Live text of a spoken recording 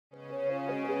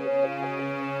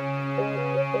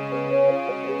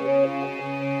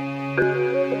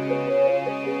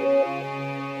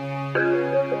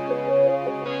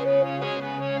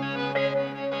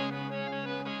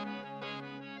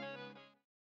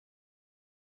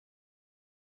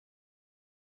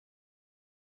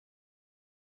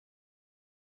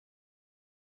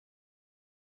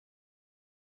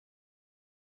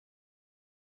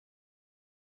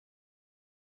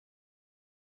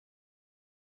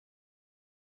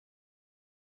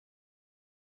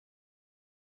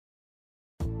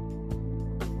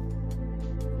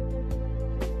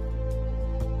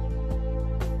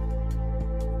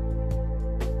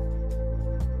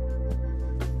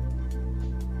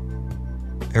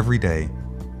Every day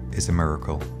is a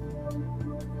miracle.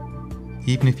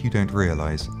 Even if you don't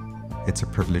realize, it's a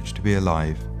privilege to be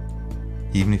alive,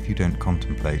 even if you don't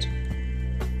contemplate.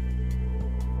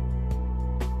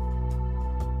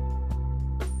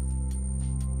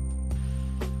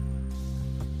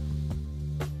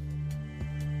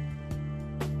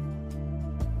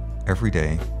 Every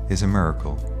day is a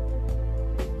miracle.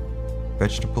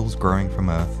 Vegetables growing from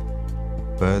earth,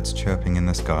 birds chirping in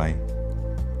the sky,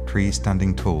 trees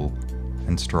standing tall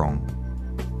and strong.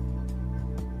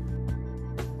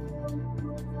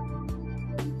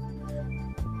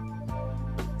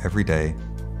 Every day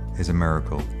is a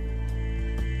miracle.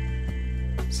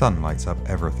 Sun lights up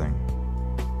everything.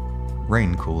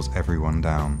 Rain cools everyone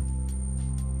down.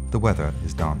 The weather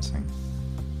is dancing.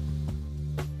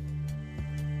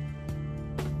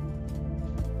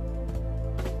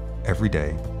 Every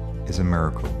day is a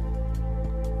miracle.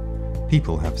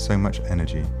 People have so much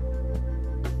energy.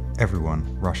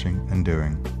 Everyone rushing and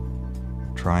doing,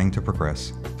 trying to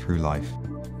progress through life.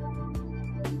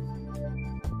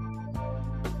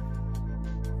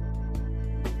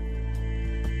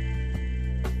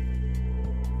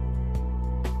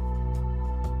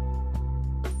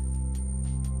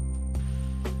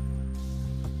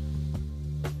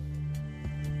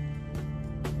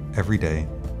 Every day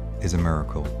is a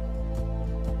miracle.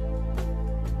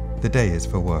 The day is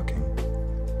for working.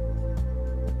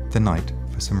 The night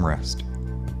for some rest.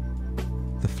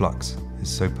 The flux is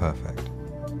so perfect.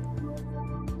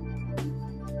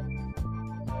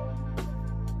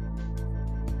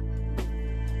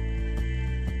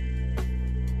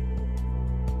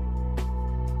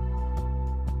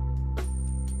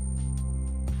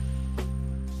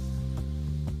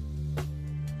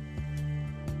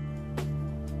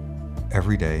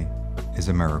 Every day is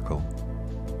a miracle.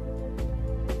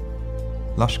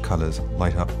 Lush colours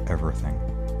light up everything.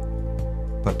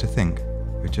 But to think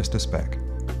we're just a speck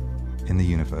in the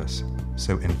universe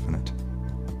so infinite.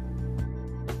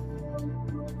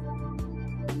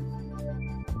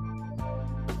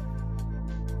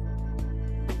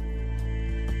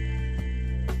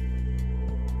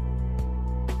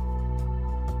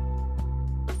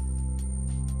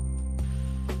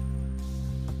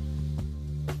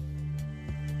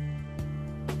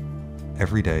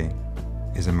 Every day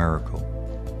is a miracle.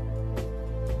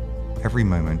 Every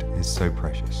moment is so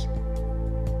precious.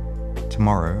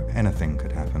 Tomorrow, anything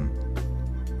could happen.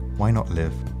 Why not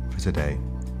live for today?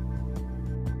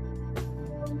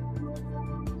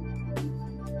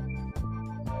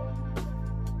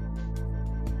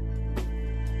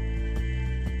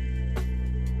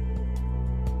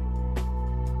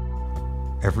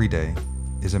 Every day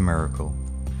is a miracle.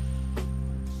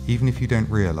 Even if you don't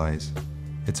realize,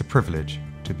 it's a privilege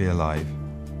to be alive,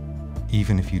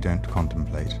 even if you don't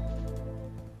contemplate.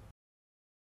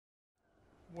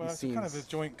 Well, it's kind of a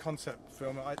joint concept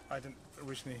film. I didn't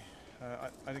originally,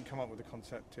 I didn't come up with the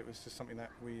concept. It was just something that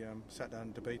we sat down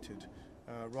and debated.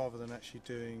 Rather than actually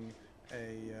doing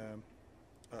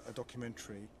a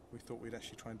documentary, we thought we'd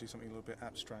actually try and do something a little bit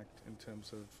abstract in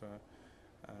terms of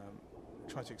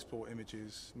try to explore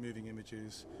images, moving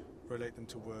images, relate them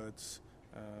to words,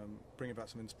 bring about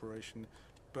some inspiration.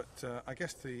 But I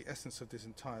guess the essence of this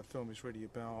entire film is really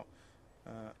about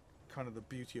kind of the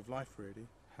beauty of life, really.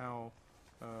 How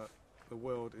the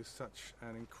world is such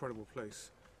an incredible place,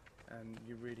 and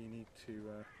you really need to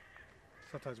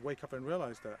sometimes wake up and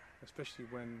realise that, especially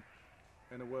when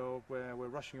in a world where we're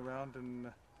rushing around and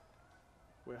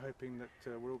we're hoping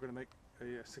that we're all going to make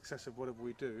a success of whatever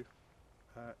we do.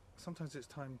 Sometimes it's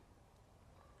time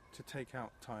to take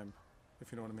out time,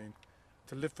 if you know what I mean,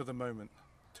 to live for the moment,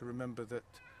 to remember that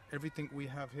everything we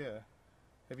have here,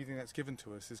 everything that's given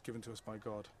to us is given to us by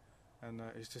God. And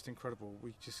it's just incredible.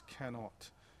 We just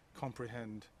cannot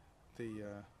comprehend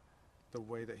the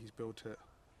way that He's built it,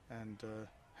 and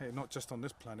hey, not just on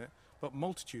this planet, but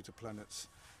multitudes of planets,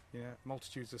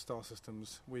 multitudes of star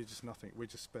systems. We're just nothing. We're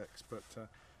just specks. But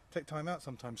take time out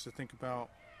sometimes to think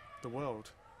about the world,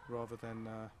 rather than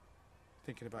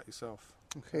thinking about yourself.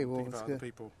 Okay, well, thinking about other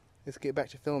people. Let's get back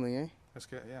to filming, eh? Let's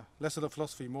get less of the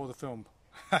philosophy, more of the film.